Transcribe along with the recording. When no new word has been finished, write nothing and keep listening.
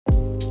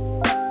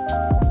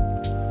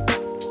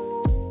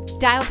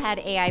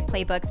Dialpad AI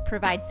Playbooks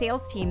provide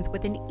sales teams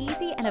with an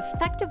easy and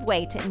effective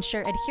way to ensure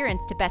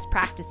adherence to best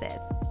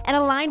practices and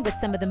align with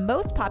some of the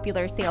most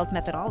popular sales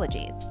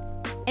methodologies.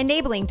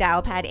 Enabling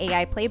Dialpad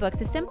AI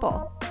Playbooks is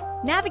simple.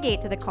 Navigate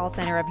to the call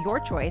center of your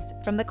choice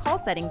from the Call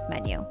Settings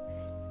menu.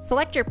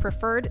 Select your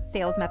preferred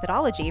sales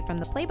methodology from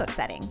the playbook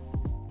settings.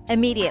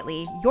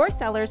 Immediately, your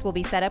sellers will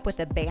be set up with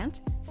a BANT,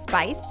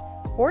 SPICE,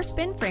 or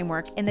SPIN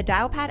framework in the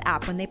Dialpad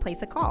app when they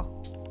place a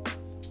call.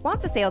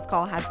 Once a sales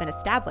call has been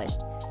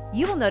established,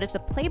 you will notice the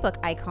playbook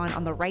icon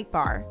on the right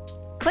bar.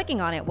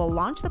 Clicking on it will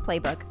launch the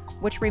playbook,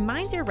 which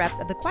reminds your reps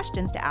of the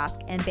questions to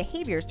ask and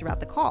behaviors throughout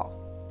the call.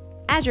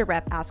 As your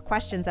rep asks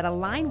questions that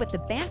align with the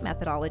BANT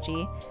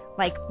methodology,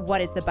 like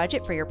what is the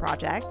budget for your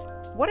project?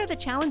 What are the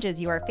challenges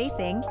you are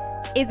facing?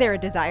 Is there a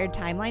desired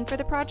timeline for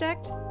the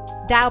project?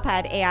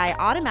 Dialpad AI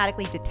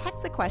automatically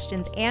detects the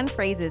questions and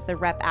phrases the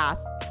rep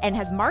asked and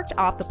has marked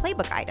off the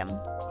playbook item,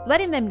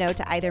 letting them know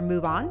to either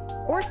move on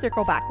or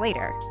circle back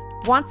later.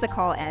 Once the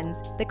call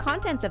ends, the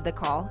contents of the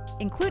call,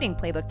 including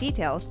playbook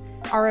details,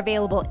 are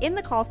available in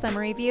the call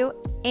summary view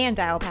and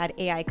Dialpad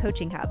AI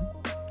Coaching Hub.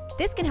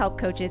 This can help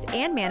coaches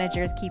and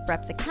managers keep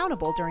reps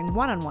accountable during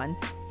one-on-ones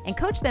and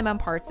coach them on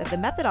parts of the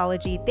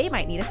methodology they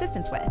might need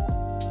assistance with.